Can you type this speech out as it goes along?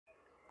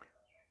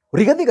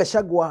Rigathi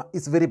Gachagua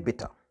is very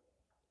bitter,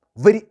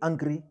 very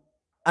angry,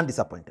 and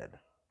disappointed.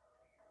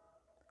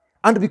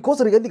 And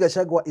because Rigathi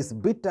Gachagua is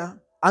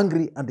bitter,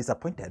 angry, and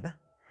disappointed,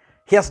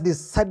 he has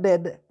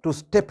decided to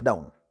step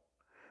down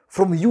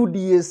from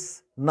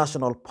UDA's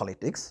national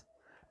politics,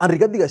 and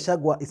Rigathi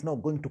Gachagua is now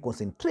going to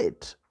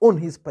concentrate on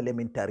his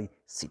parliamentary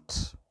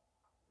seat.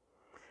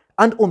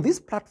 And on this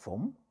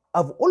platform,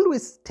 I've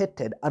always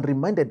stated and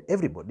reminded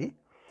everybody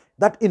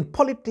that in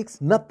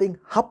politics, nothing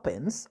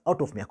happens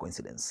out of mere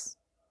coincidence.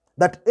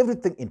 That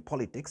everything in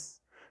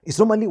politics is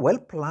normally well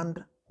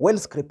planned, well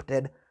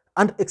scripted,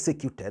 and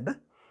executed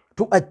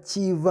to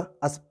achieve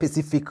a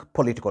specific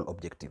political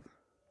objective.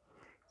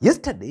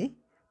 Yesterday,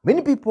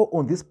 many people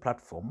on this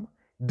platform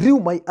drew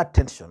my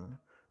attention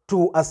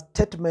to a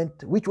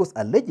statement which was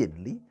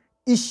allegedly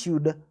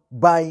issued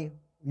by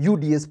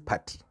UDA's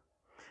party.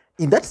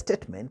 In that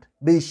statement,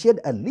 they shared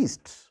a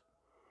list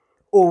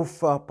of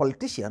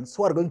politicians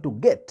who are going to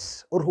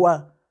get or who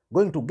are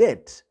going to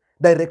get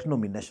direct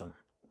nomination.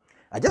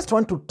 I just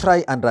want to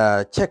try and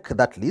check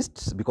that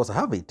list because I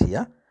have it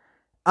here.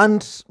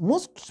 And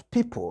most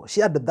people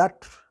shared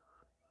that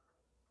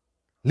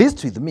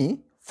list with me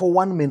for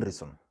one main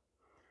reason.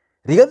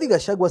 Rigathi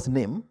Gachagua's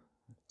name,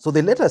 so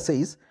the letter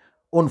says,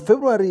 on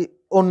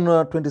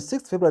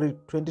 26 February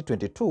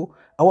 2022,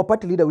 our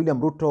party leader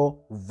William Ruto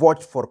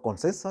vouched for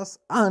consensus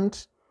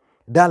and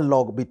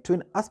dialogue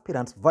between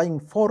aspirants vying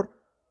for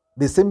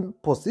the same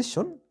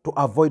position to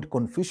avoid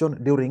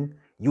confusion during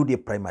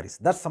UDA primaries.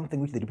 That's something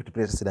which the deputy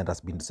president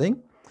has been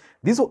saying.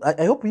 This,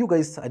 I hope you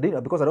guys,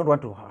 because I don't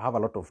want to have a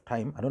lot of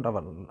time. I don't have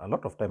a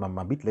lot of time. I'm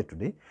a bit late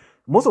today.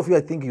 Most of you,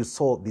 I think you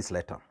saw this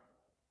letter.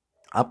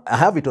 I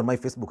have it on my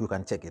Facebook. You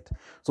can check it.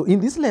 So in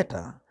this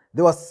letter,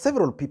 there were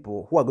several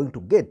people who are going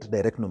to get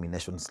direct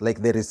nominations. Like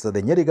there is the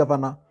Nyeri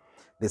governor,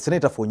 the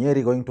senator for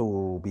Nyeri going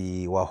to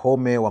be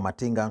Wahome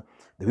Wamatinga,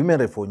 the women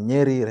rep for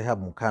Nyeri,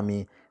 Rehab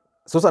Mukami,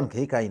 Susan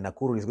Kehika in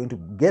Nakuru is going to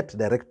get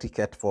direct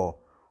ticket for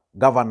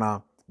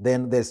governor.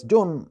 Then there's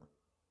John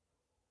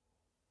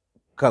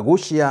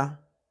Kagushia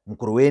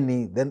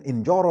Mkuruweni. Then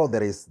in Njoro,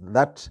 there is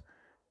that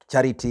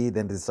Charity.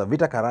 Then there's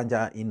Vita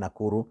Karanja in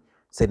Nakuru,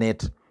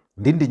 Senate.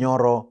 Ndindi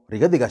Nyoro,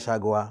 Rigathi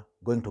Gachagua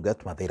going to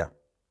get Madeira.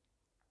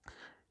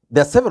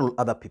 There are several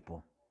other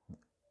people.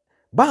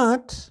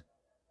 But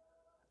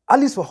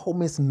Alice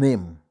Wahome's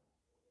name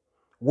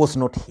was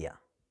not here.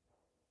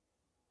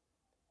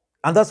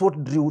 And that's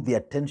what drew the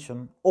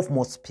attention of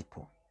most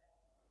people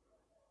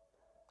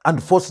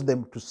and forced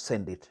them to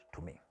send it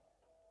to me.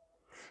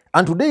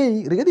 And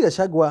today, Rigathi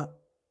Gachagua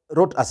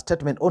wrote a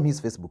statement on his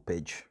Facebook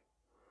page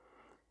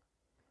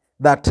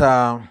that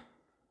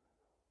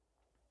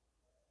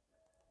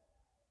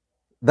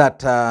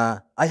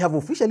I have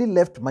officially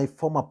left my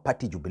former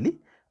party Jubilee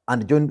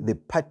and joined the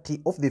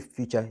party of the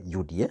future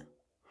UDA.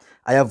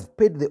 I have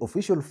paid the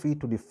official fee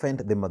to defend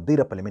the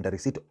Madeira parliamentary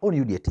seat on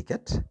UDA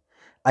ticket.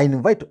 I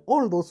invite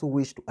all those who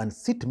wish to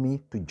unseat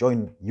me to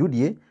join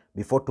UDA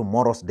before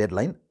tomorrow's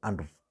deadline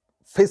and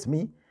face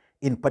me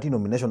in party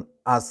nomination,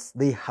 as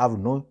they have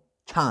no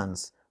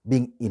chance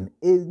being in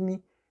any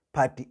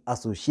party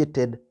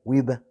associated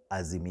with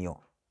Azimio.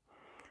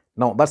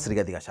 Now, that's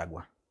Rigathi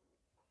Gachagua.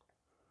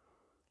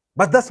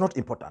 But that's not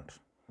important.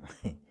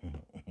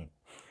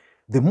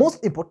 The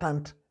most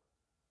important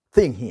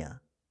thing here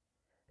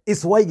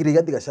is why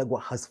Rigathi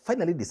Gachagua has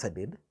finally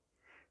decided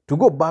to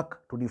go back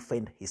to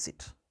defend his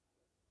seat.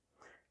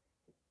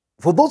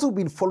 For those who've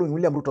been following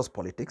William Ruto's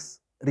politics,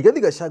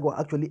 Rigathi Gachagua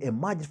actually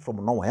emerged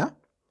from nowhere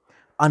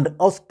and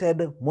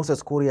ousted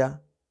Moses Kuria,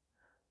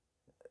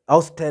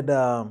 ousted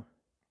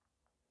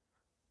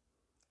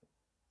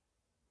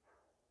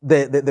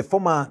the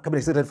former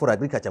cabinet secretary for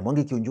agriculture,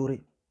 Mwangi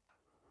Kiunjuri,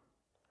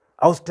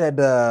 ousted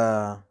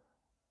Anne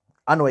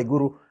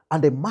Waiguru,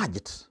 and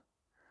emerged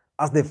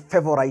as the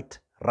favorite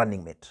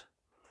running mate.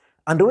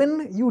 And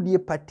when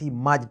UDA party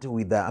merged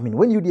with,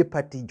 when UDA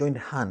party joined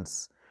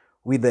hands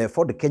with the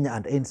Ford Kenya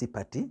and ANC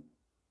party,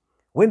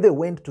 when they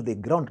went to the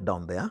ground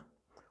down there,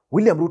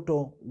 William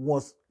Ruto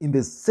was in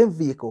the same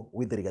vehicle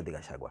with Rigathi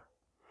Gachagua.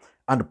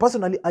 And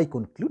personally, I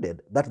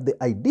concluded that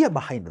the idea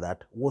behind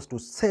that was to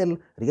sell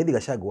Rigathi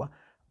Gachagua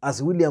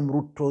as William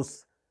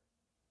Ruto's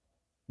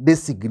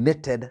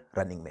designated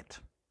running mate.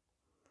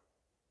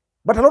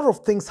 But a lot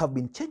of things have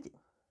been changing.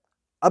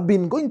 I've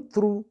been going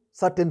through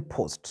certain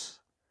posts,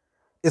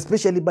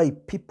 especially by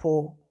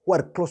people who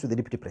are close to the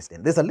deputy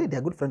president. There's a lady,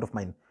 a good friend of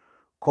mine,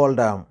 called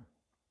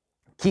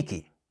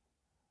Kiki,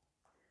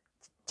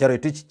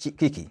 Charity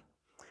Kiki.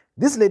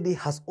 This lady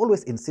has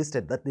always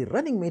insisted that the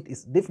running mate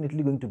is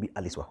definitely going to be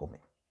Alice Wahome.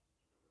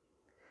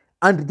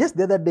 And just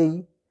the other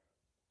day,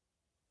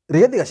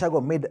 Rigathi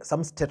Gachagua made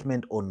some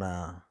statement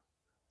on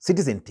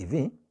Citizen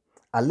TV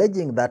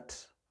alleging that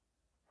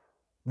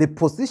the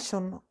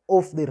position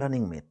of the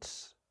running mate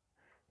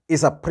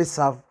is a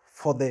preserve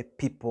for the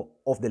people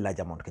of the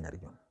larger Mount Kenya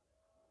region.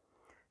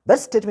 That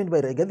statement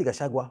by Rigathi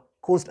Gachagua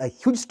caused a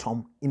huge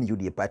storm in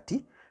UDA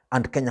party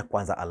and Kenya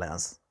Kwanza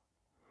Alliance.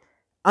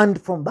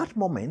 And from that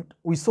moment,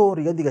 we saw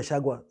Rigathi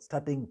Gachagua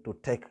starting to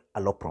take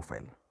a low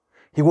profile.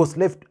 He was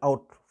left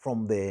out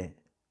from the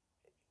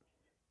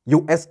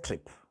US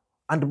trip.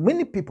 And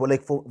many people,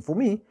 like for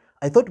me,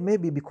 I thought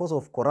maybe because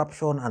of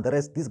corruption and the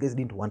rest, these guys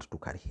didn't want to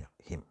carry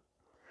him.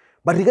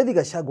 But Rigathi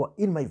Gachagua,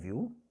 in my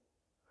view,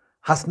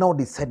 has now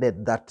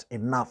decided that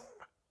enough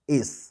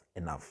is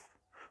enough.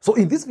 So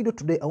in this video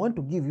today, I want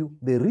to give you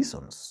the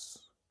reasons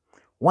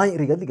why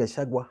Rigathi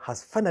Gachagua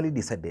has finally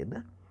decided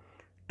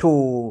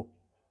to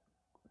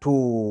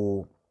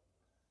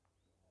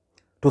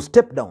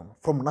step down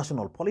from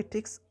national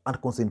politics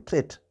and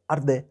concentrate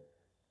at the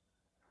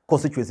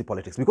constituency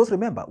politics. Because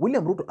remember,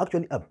 William Ruto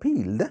actually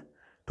appealed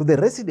to the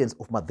residents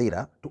of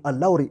Madeira to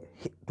allow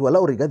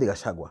Rigathi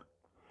Gachagua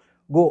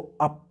go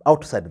up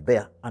outside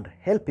there and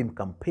help him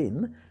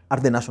campaign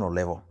at the national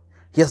level.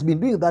 He has been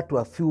doing that to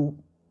a few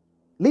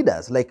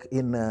leaders, like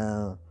in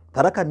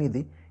Tharaka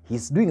Nithi,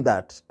 he's doing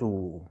that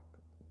to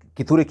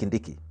Kithure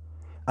Kindiki.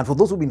 And for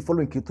those who've been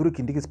following Kithure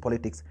Kindiki's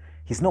politics,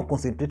 he's now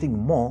concentrating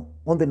more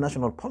on the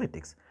national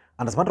politics.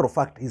 And as a matter of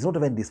fact, he's not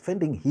even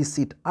defending his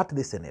seat at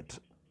the Senate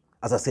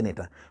as a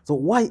senator. So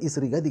why is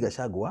Rigathi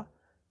Gachagua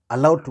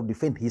allowed to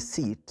defend his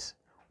seat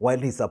while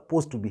he's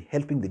supposed to be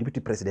helping the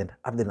deputy president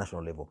at the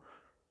national level?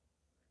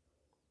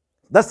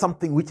 That's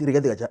something which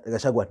Rigathi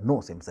Gachagua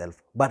knows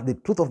himself. But the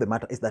truth of the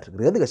matter is that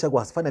Rigathi Gachagua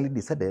has finally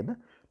decided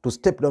to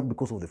step down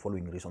because of the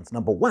following reasons.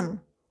 Number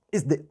one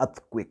is the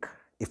earthquake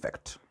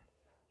effect.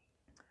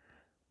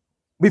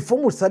 Before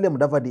Musalia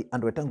Mudavadi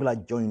and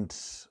Wetangula joined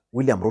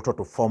William Ruto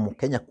to form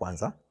Kenya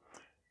Kwanza,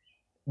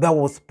 there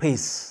was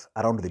space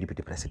around the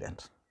deputy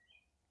president.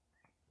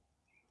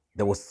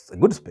 There was a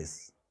good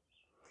space.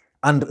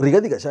 And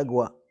Rigathi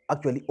Gachagua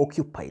actually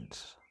occupied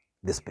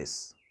the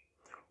space.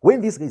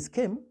 When these guys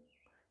came,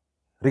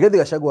 Rigathi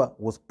Gachagua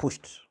was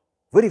pushed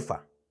very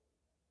far,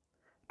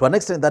 to an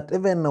extent that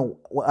even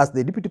as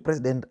the deputy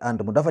president and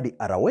Mudavadi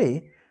are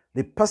away,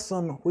 the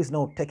person who is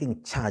now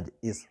taking charge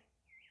is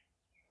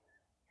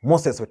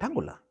Moses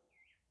Wetangula.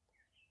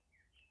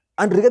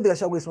 And Rigathi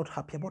Gachagua is not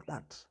happy about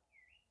that.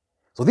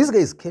 So these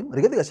guys came.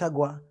 Rigathi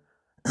Gachagua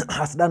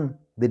has done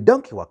the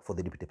donkey work for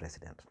the deputy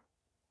president.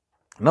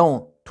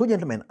 Now, two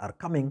gentlemen are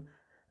coming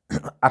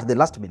at the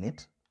last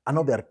minute, and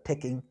now they are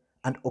taking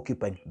and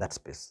occupying that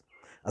space.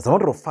 As a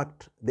matter of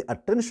fact, the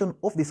attention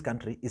of this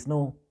country is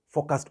now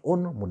focused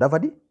on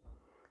Mudavadi,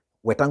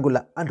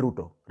 Wetangula, and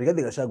Ruto.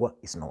 Rigathi Gachagua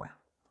is nowhere.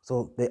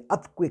 So the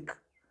earthquake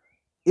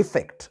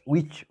effect,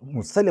 which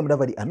Musalia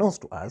Mudavadi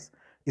announced to us,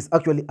 is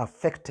actually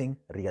affecting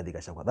Rigathi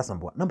Gachagua. That's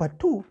number one. Number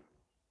two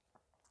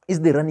is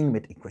the running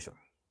mate equation.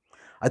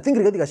 I think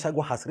Rigathi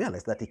Gachagua has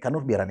realized that he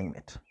cannot be a running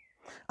mate.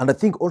 And I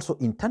think also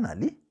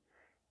internally,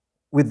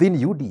 within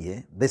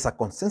UDA, there's a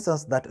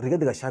consensus that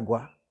Rigathi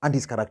Gachagua and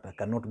his character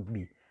cannot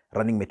be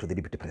running mate to the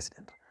deputy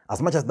president.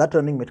 As much as that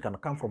running mate can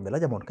come from the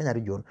larger Mount Kenya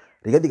region,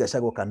 Rigathi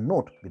Gachagua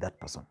cannot be that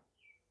person.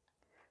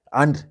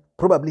 And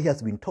probably he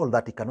has been told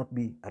that he cannot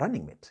be a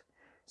running mate.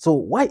 So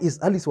why is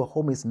Alice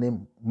Wahome's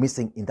name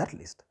missing in that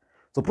list?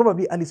 So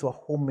probably Alice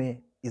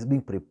Wahome is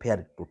being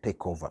prepared to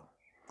take over.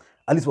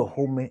 Alice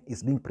Wahome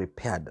is being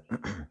prepared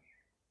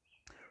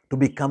to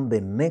become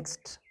the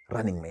next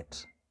running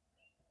mate,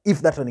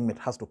 if that running mate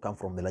has to come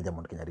from the larger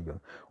Mount Kenya region.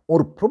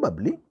 Or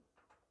probably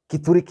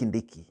Kithure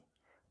Kindiki.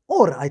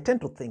 Or I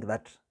tend to think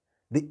that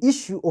the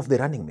issue of the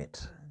running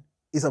mate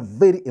is a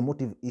very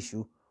emotive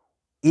issue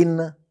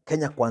in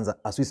Kenya Kwanza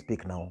as we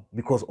speak now,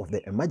 because of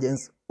the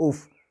emergence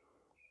of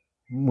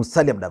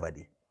Musalia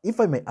Mudavadi. If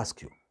I may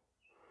ask you,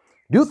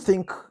 do you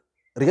think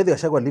Rigathi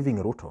Gachagua leaving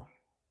Ruto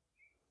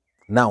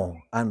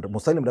now and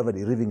Musalia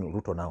Mudavadi leaving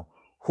Ruto now,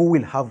 who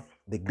will have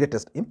the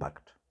greatest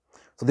impact?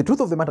 So the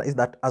truth of the matter is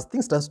that as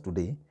things stand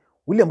today,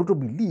 William Ruto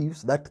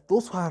believes that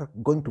those who are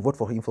going to vote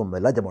for him from the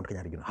larger Mount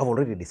Kenya region have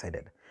already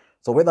decided.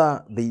 So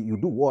whether you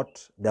do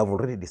what, they have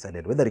already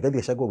decided. Whether Rigathi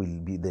Gachagua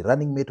will be the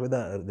running mate,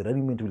 whether the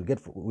running mate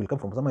will come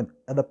from some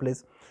other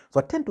place. So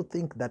I tend to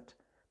think that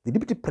the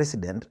deputy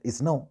president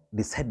is now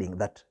deciding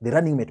that the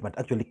running mate might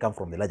actually come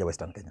from the larger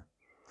Western Kenya,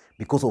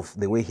 because of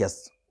the way he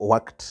has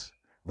worked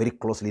very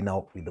closely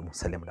now with the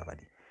Musalia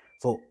Mudavadi.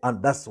 So,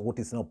 and that's what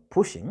is now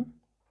pushing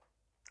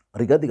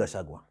Rigathi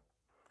Gachagua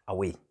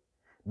away.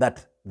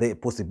 That the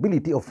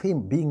possibility of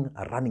him being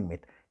a running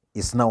mate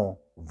is now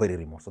very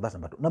remote. So that's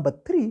number two. Number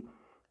three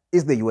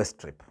is the US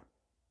trip.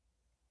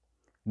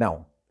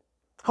 Now,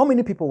 how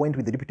many people went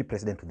with the deputy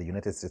president to the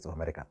United States of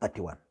America?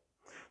 31.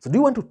 So do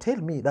you want to tell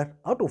me that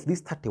out of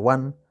these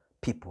 31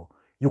 people,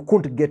 you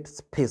couldn't get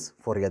space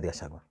for Rigathi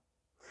Gachagua?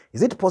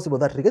 Is it possible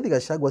that Rigathi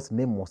Gachagua's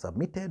name was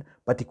submitted,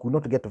 but he could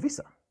not get a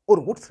visa? Or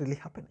what's really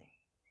happening?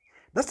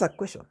 That's a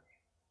question.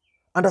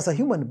 And as a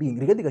human being,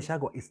 Rigathi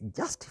Gachagua is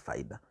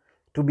justified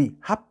to be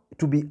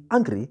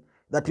angry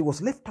that he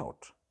was left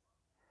out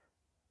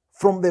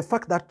from the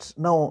fact that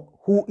now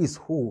who is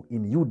who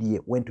in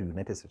UDA went to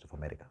United States of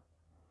America.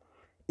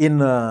 In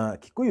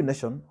Kikuyu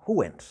Nation, who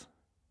went?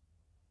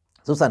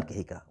 Susan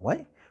Kihika.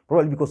 Why?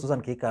 Probably because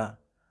Susan Kihika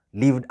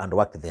lived and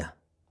worked there.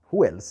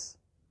 Who else?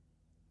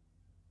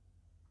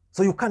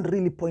 So you can't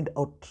really point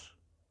out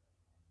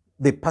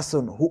the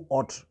person who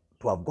ought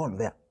to have gone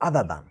there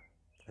other than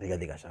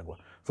Rigathi Gachagua.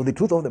 So the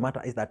truth of the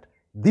matter is that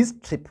this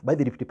trip by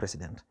the deputy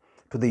president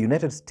to the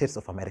United States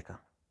of America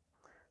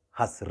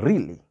has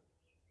really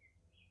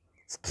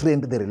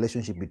strained the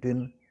relationship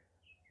between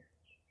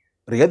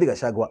Rigathi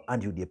Gachagua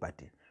and UDA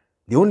party.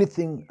 The only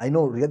thing I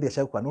know Rigathi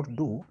Gachagua cannot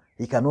do,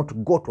 he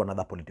cannot go to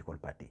another political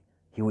party.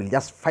 He will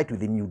just fight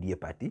within UDA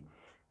party,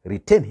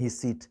 retain his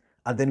seat,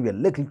 and then we are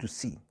likely to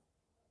see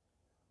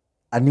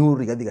a new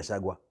Rigathi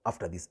Gachagua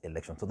after this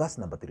election. So that's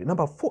number 3.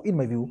 Number 4, in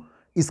my view,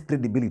 is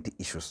credibility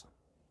issues.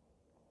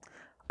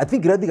 I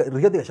think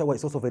Rigathi Gachagua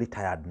is also very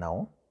tired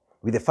now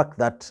with the fact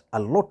that a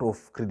lot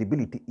of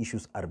credibility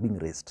issues are being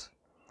raised.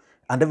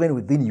 And even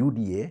within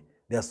UDA,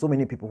 there are so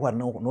many people who are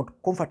now not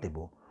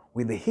comfortable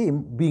with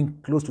him being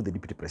close to the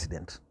deputy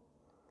president.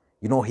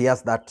 You know, he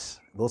has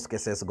those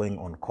cases going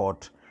on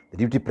court. The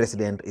deputy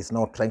president is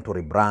now trying to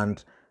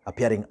rebrand,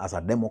 appearing as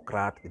a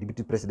Democrat. The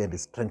deputy president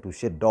is trying to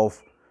shed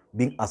off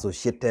being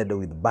associated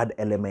with bad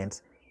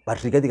elements. But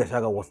Rigathi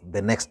Gachagua was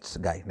the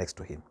next guy next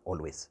to him,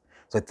 always.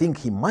 So I think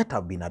he might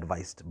have been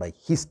advised by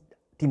his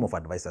team of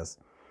advisors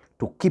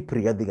to keep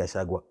Rigathi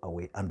Gachagua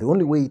away. And the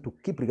only way to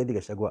keep Rigathi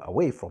Gachagua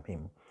away from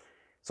him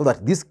so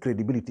that these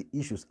credibility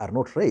issues are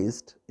not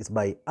raised is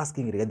by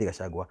asking Rigathi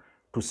Gachagua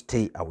to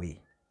stay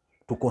away,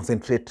 to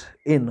concentrate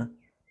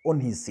on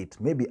his seat.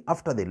 Maybe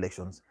after the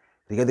elections,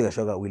 Rigathi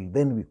Gachagua will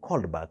then be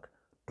called back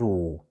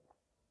to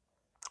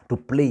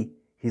play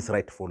his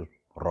rightful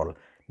role.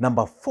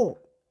 Number 5,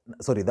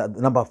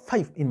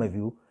 in my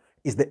view,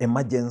 is the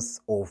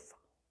emergence of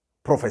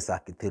Professor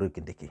Kithure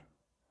Kindiki.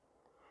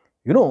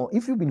 You know,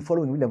 if you've been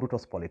following William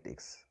Ruto's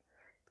politics,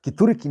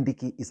 Kithure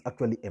Kindiki is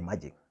actually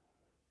emerging.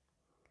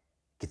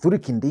 Kithure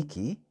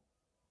Kindiki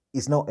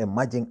is now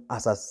emerging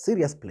as a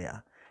serious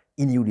player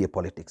in UDA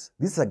politics.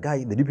 This is a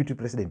guy the deputy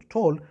president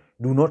told,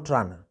 do not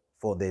run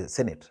for the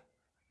Senate.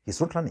 He's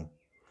not running.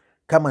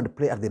 Come and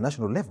play at the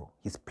national level.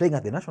 He's playing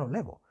at the national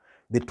level.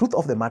 The truth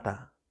of the matter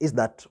is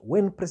that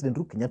when President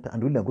Uhuru Kenyatta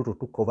and William Ruto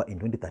took over in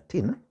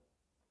 2013,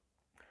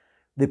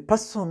 the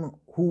person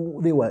who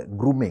they were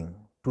grooming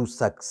to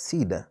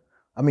succeed,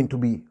 to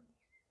be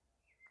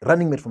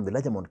running mate from the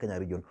larger Mount Kenya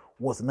region,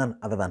 was none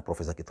other than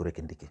Professor Kithure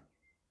Kindiki.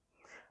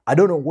 I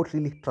don't know what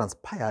really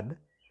transpired,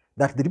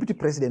 that the deputy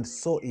president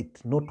saw it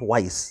not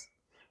wise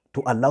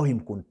to allow him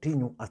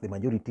continue as the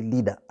majority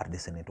leader at the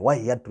Senate. Why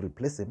he had to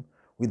replace him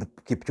with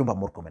Kipchumba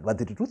Murkomen. But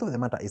the truth of the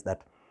matter is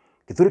that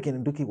Kithure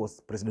Kindiki was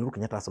President Uhuru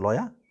Kenyatta's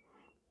lawyer.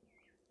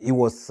 He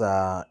was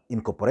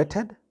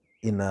incorporated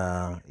in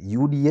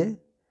UDA,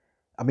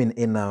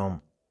 in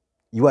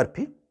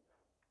URP.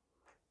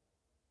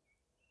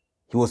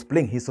 He was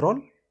playing his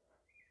role.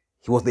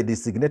 He was the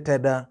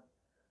designated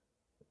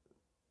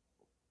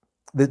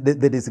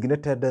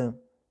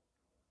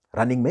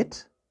running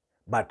mate,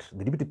 but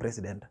the deputy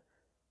president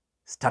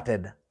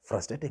started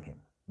frustrating him.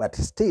 But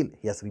still,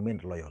 he has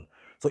remained loyal.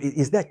 So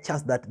is there a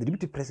chance that the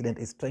deputy president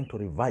is trying to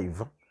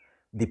revive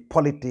the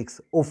politics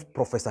of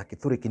Professor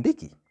Kithure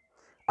Kindiki?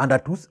 And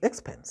at whose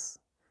expense?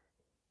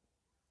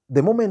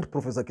 The moment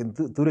Professor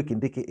Kithure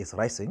Kindiki is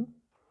rising,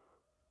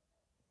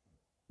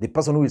 the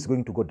person who is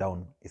going to go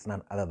down is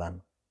none other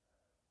than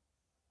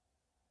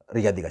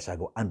Rigathi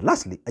Gachagua. And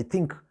lastly, I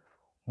think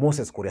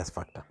Moses Kuria's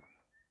factor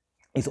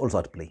is also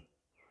at play.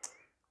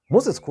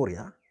 Moses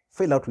Kuria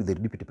fell out with the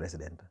deputy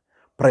president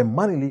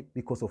primarily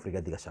because of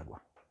Rigathi Gachagua.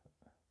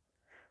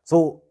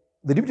 So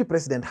the deputy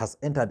president has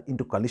entered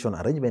into coalition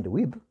arrangement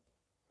with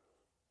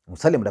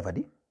Musalia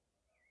Mudavadi,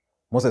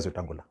 Moses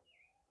Wetangula.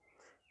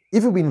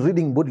 If you've been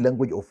reading body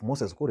language of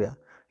Moses Kuria,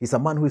 he's a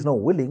man who is now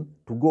willing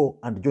to go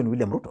and join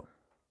William Ruto.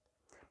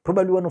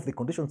 Probably one of the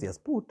conditions he has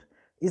put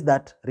is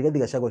that Rigathi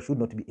Gachagua should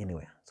not be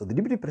anywhere. So the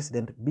deputy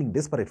president, being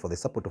desperate for the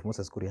support of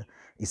Moses Kuria,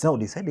 is now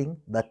deciding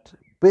that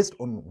based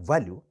on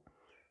value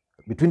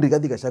between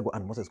Rigathi Gachagua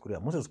and Moses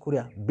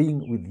Kuria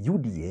being with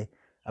UDA,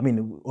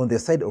 on the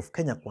side of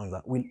Kenya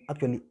Kwanza, will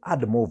actually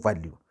add more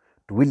value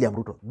to William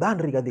Ruto than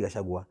Rigathi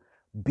Gachagua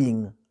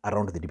being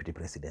around the deputy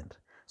president.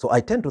 So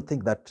I tend to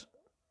think that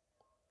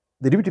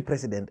the deputy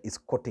president is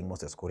courting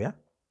Moses Kuria,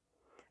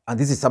 and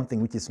this is something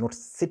which is not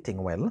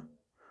sitting well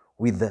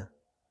with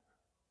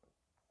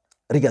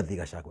Rigathi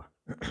Gachagua.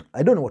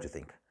 I don't know what you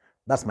think.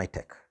 That's my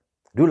take.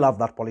 Do you love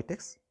that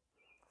politics?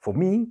 For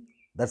me,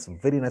 that's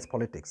very nice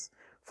politics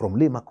from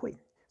Lee McQueen.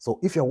 So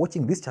if you're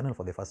watching this channel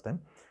for the first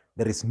time,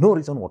 there is no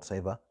reason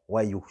whatsoever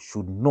why you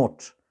should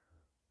not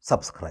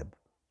subscribe.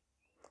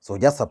 So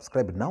just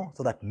subscribe now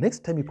so that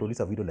next time you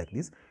produce a video like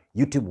this,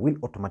 YouTube will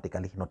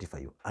automatically notify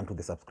you. And to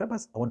the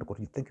subscribers, I want to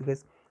continue to thank you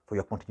guys for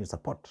your continued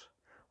support.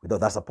 Without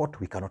that support,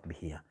 we cannot be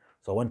here.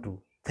 So I want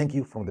to thank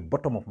you from the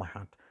bottom of my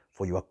heart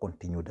for your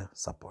continued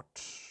support.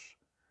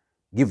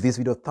 Give this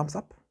video a thumbs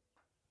up,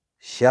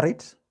 share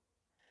it,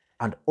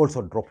 and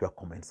also drop your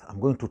comments. I'm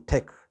going to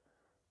take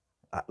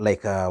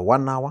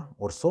 1 hour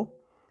or so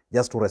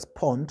just to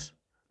respond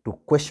to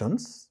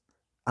questions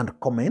and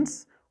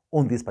comments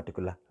on this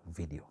particular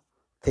video.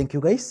 Thank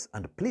you guys,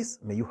 and please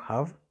may you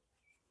have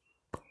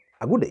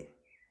a good day.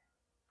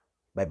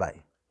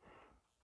 Bye-bye.